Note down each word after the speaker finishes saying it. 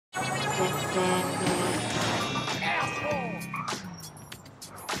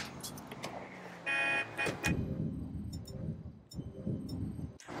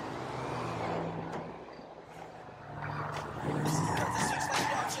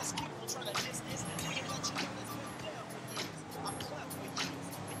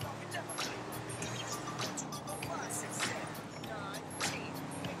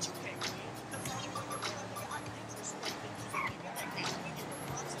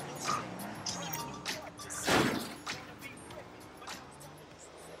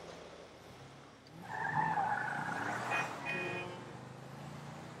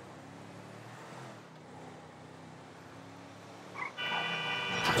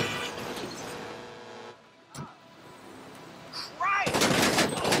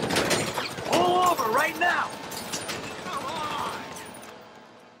Right now! Come on!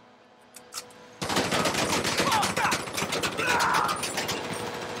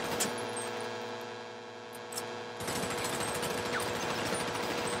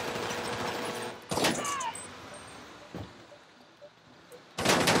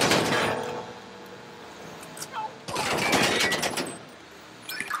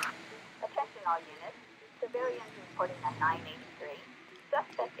 Attention all units. Civilians reporting at 983.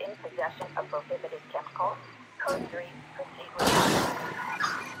 Suspect in possession of prohibited chemicals. Code 3, proceed with caution.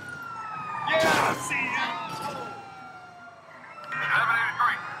 Yeah, I see you!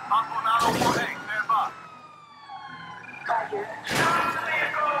 1183, possible 904A, stand by. Roger.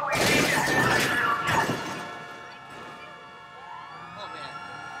 Oh man,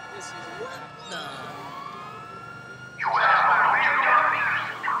 this is what the...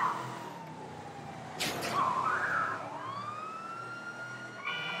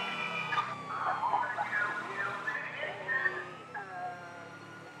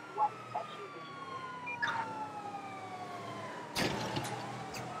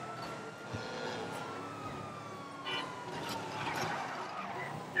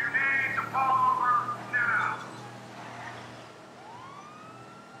 You need to pull over now.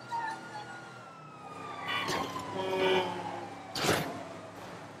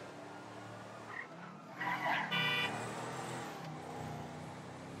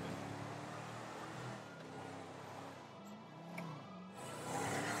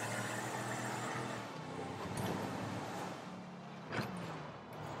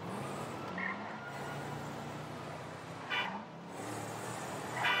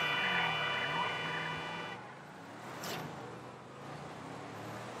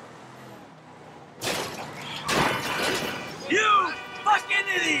 You fucking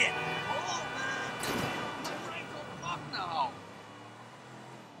idiot! Oh man! My rifle, fuck no!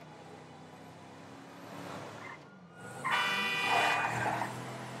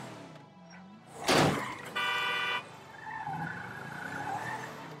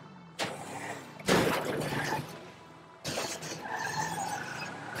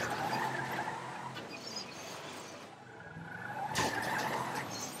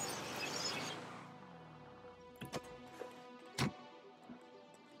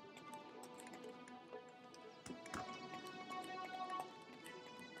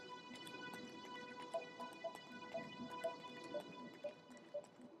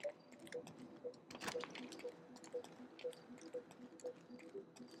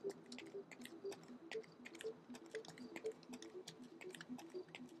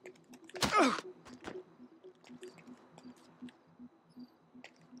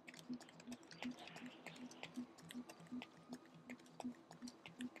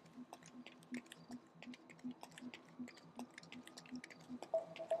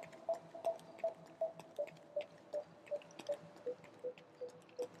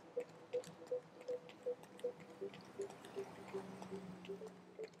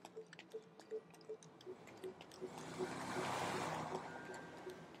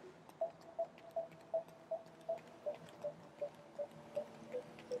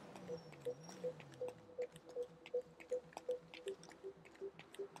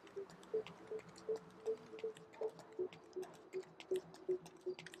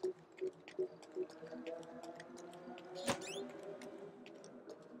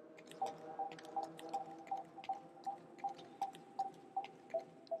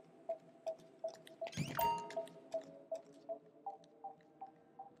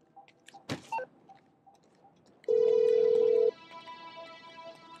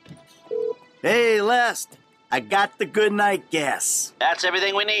 Hey, Lest, I got the good night gas. That's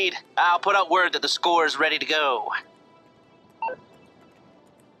everything we need. I'll put out word that the score is ready to go.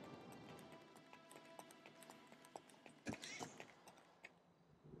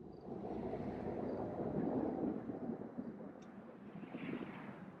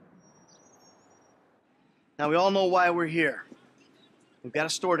 Now, we all know why we're here. We've got a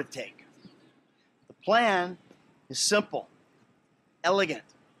store to take. The plan is simple, elegant.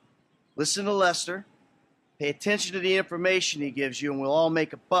 Listen to Lester, pay attention to the information he gives you, and we'll all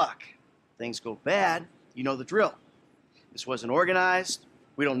make a buck. If things go bad, you know the drill. This wasn't organized.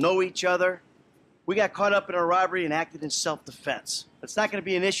 We don't know each other. We got caught up in a robbery and acted in self-defense. But it's not going to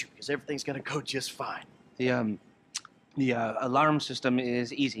be an issue because everything's going to go just fine. The alarm system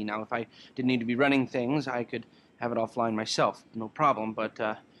is easy. Now, if I didn't need to be running things, I could have it offline myself. No problem, but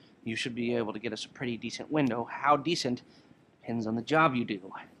you should be able to get us a pretty decent window. How decent depends on the job you do.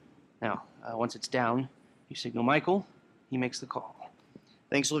 Now, once it's down, you signal Michael. He makes the call.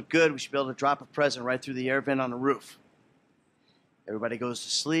 Things look good. We should be able to drop a present right through the air vent on the roof. Everybody goes to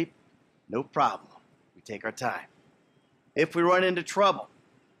sleep. No problem. We take our time. If we run into trouble,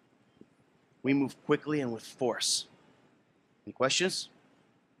 we move quickly and with force. Any questions?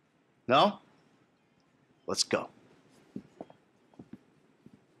 No? Let's go.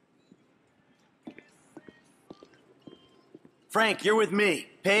 Frank, you're with me.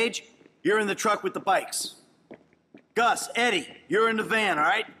 Paige, you're in the truck with the bikes. Gus, Eddie, you're in the van, all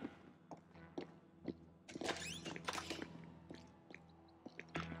right?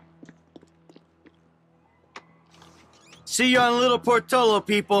 See you on Little Portola,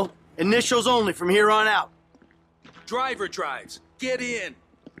 people. Initials only from here on out. Driver drives. Get in.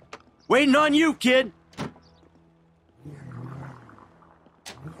 Waiting on you, kid.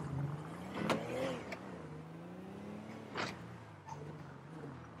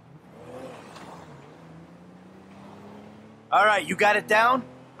 All right, you got it down?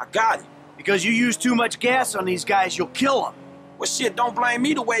 I got it. Because you use too much gas on these guys, you'll kill them. Well, shit, don't blame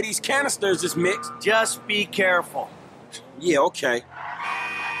me the way these canisters is mixed. Just be careful. Yeah, okay.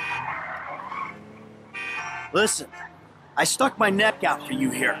 Listen, I stuck my neck out for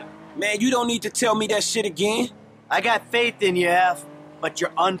you here. Man, you don't need to tell me that shit again. I got faith in you, F, but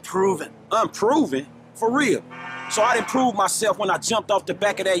you're unproven. Unproven? For real. So I didn't prove myself when I jumped off the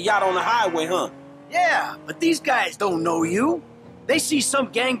back of that yacht on the highway, huh? Yeah, but these guys don't know you. They see some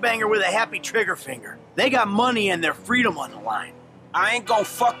gangbanger with a happy trigger finger. They got money and their freedom on the line. I ain't gonna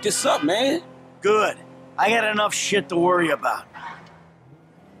fuck this up, man. Good. I got enough shit to worry about.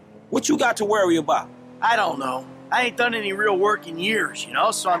 What you got to worry about? I don't know. I ain't done any real work in years, you know,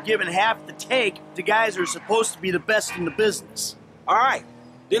 so I'm giving half the take to guys who are supposed to be the best in the business. All right,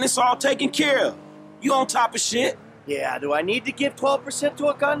 then it's all taken care of. You on top of shit. Yeah, do I need to give 12% to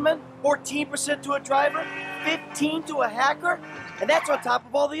a gunman? 14% to a driver? 15% to a hacker? And that's on top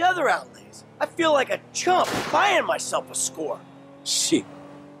of all the other outlays. I feel like a chump buying myself a score. Shit.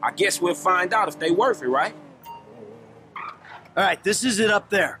 I guess we'll find out if they worth it, right? All right, this is it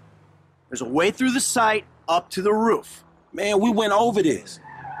up there. There's a way through the site up to the roof. Man, we went over this.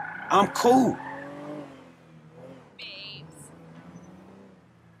 I'm cool.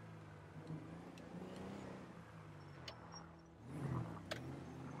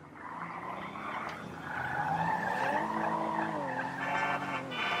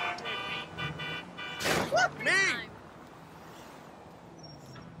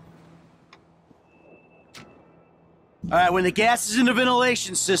 All right, when the gas is in the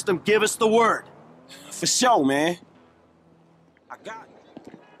ventilation system, give us the word. For sure, man. I got it.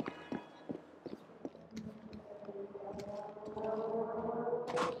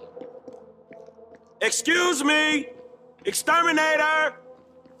 Excuse me! Exterminator!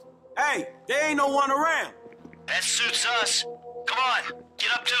 Hey, there ain't no one around. That suits us. Come on,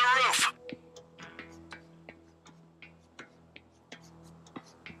 get up to the roof.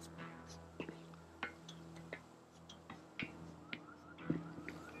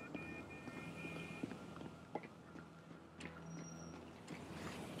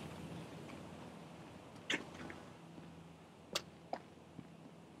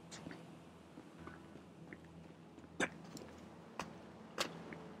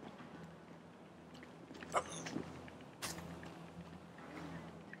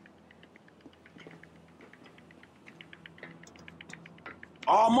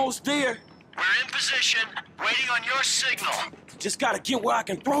 Almost there. We're in position, waiting on your signal. Just gotta get where I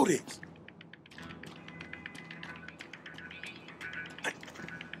can throw this.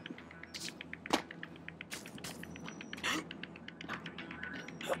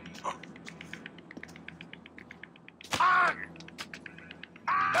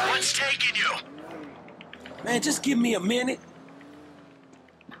 What's taking you? Man, just give me a minute.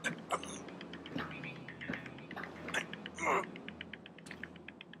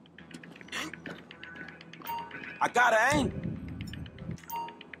 I got an angle.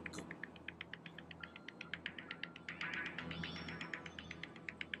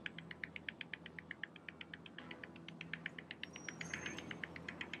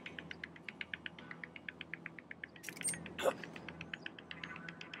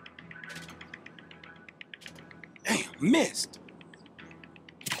 Missed.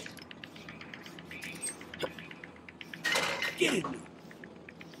 Get it.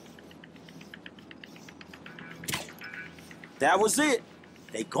 That was it.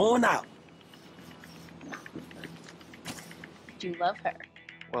 They going out. Do you love her?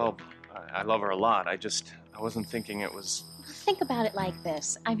 Well, I love her a lot. I wasn't thinking it was... Think about it like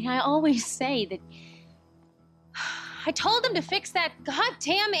this. I mean, I always say that... I told him to fix that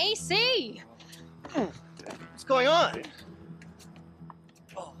goddamn AC! What's going on?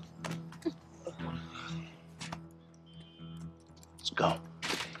 Let's go.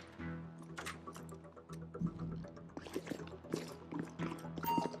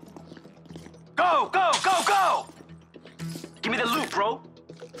 Go, go, go, go! Give me the loot, bro.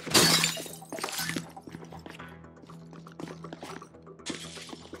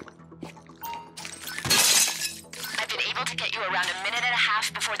 I've been able to get you around a minute and a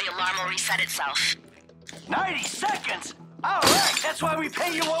half before the alarm will reset itself. 90 seconds? All right, that's why we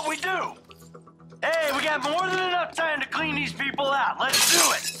pay you what we do. Hey, we got more than enough time to clean these people out. Let's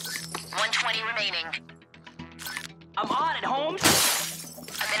do it. 120 remaining. I'm on it, Holmes.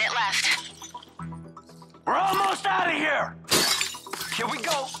 A minute left. We're almost out of here. Here we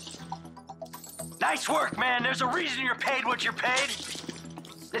go. Nice work, man. There's a reason you're paid what you're paid.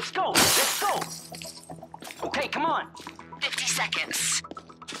 Let's go. Let's go. Okay, come on. 50 seconds.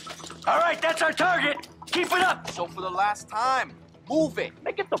 All right, that's our target. Keep it up. So for the last time, move it.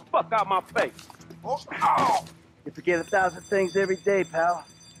 Hey, get the fuck out my face. Oh. You forget 1,000 things every day, pal.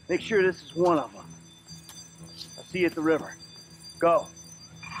 Make sure this is one of them. I'll see you at the river. Go.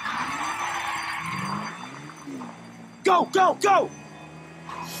 Go, go, go!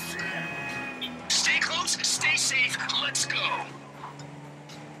 Stay close, stay safe, let's go.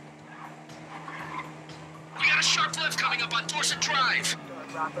 We got a sharp left coming up on Dorset Drive.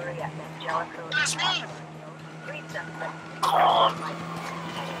 Robbery at Joalheria. Let's move. 3 suspects.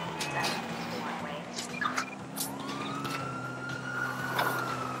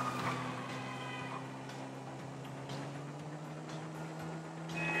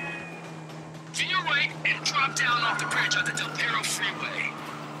 To your right and drop down off the bridge on the Del Perro Freeway.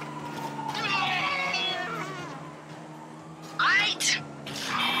 Right.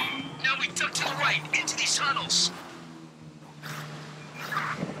 Now we duck to the right into these tunnels.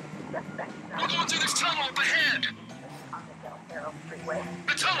 We're going through this tunnel up ahead. On the Del Perro Freeway.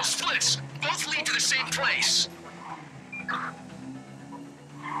 The tunnel splits. Both lead to the same place.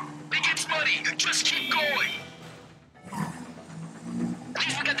 It gets muddy. Just keep going. At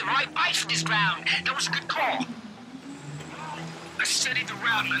least we got the right bike for this ground. That was a good call. I studied the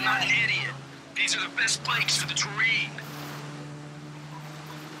route and I'm not an idiot. These are the best bikes for the terrain.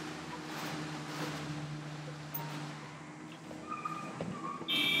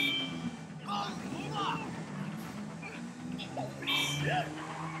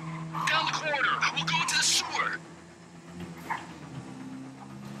 Down the corridor. We'll go into the sewer.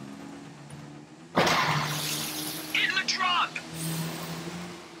 Get in the truck.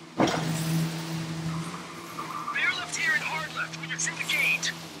 Bear left here and hard left when you're through the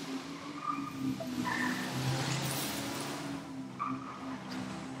gate.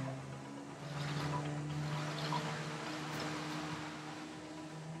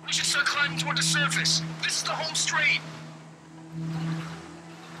 We should start climbing toward the surface. This is the home straight.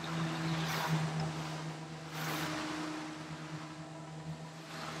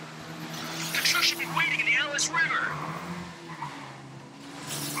 The truck should be waiting in the Alice River.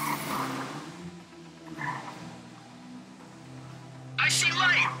 I see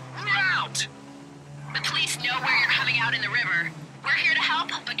light. We're out. The police know where you're coming out in the river. We're here to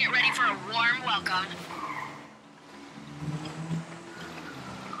help, but get ready for a warm welcome.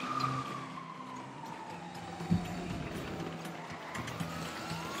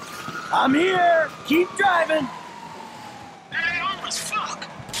 I'm here. Keep driving. Hey, homeless, fuck!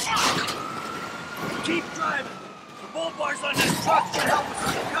 Fuck! Keep driving. The bull bars on this truck should help us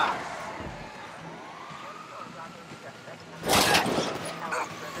with the cops.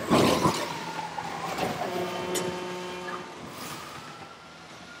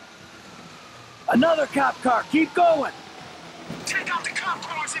 Another cop car. Keep going. Take out the cop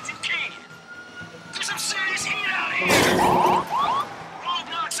cars if you can. There's some serious heat out here.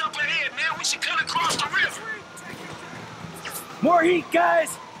 Roadblocks up ahead, man. We should cut across the river. More heat,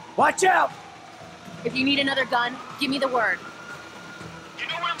 guys. Watch out. If you need another gun, give me the word. You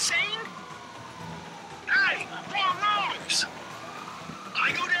know what I'm saying? Hey, wrong roads.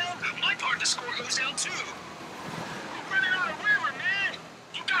 I go down, my part of the score goes down too. We're running out of river, man.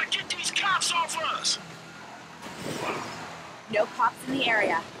 You gotta get these cops off us. No cops in the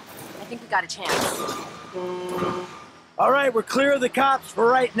area. I think we got a chance. All right, we're clear of the cops for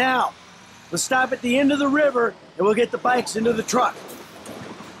right now. Let's stop at the end of the river, and we'll get the bikes into the truck.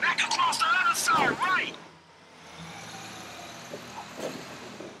 Back across the other side, right?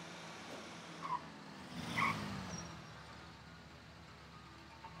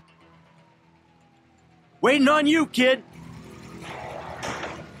 Waiting on you, kid.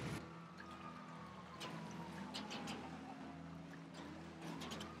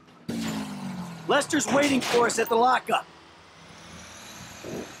 Lester's waiting for us at the lockup.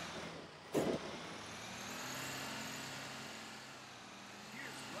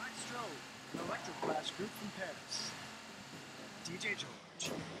 An electro flash group from Paris. DJ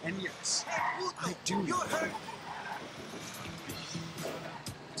George. And yes, I do know.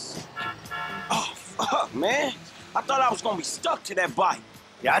 Oh, fuck, man. I thought I was gonna be stuck to that bike.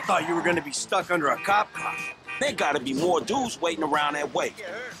 Yeah, I thought you were gonna be stuck under a cop car. There gotta be more dudes waiting around that way.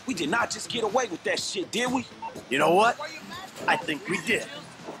 We did not just get away with that shit, did we? You know what? I think we did.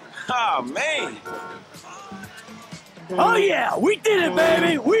 Oh, man. Oh yeah, we did it,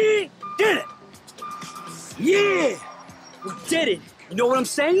 baby! We did it! Yeah! We did it! You know what I'm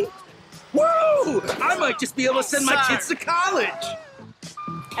saying? Woo! I might just be able to send my kids to college!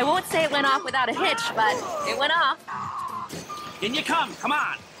 I won't say it went off without a hitch, but it went off. In you come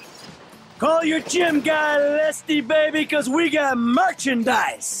on! Call your gym guy, Lesty, baby, because we got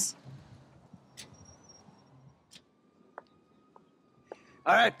merchandise!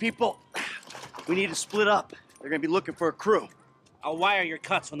 All right, people. We need to split up. They're gonna be looking for a crew. I'll wire your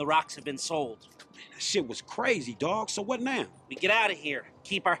cuts when the rocks have been sold. That shit was crazy, dog. So what now? We get out of here.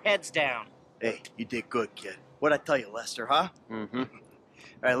 Keep our heads down. Hey, you did good, kid. What'd I tell you, Lester, huh? Mm-hmm. All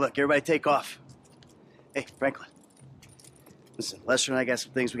right, look, everybody take off. Hey, Franklin. Listen, Lester and I got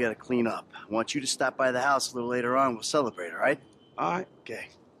some things we gotta clean up. I want you to stop by the house a little later on. We'll celebrate, all right? All right. Okay.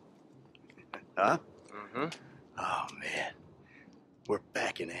 Huh? Mm-hmm. Oh, man. We're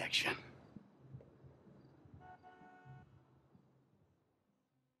back in action.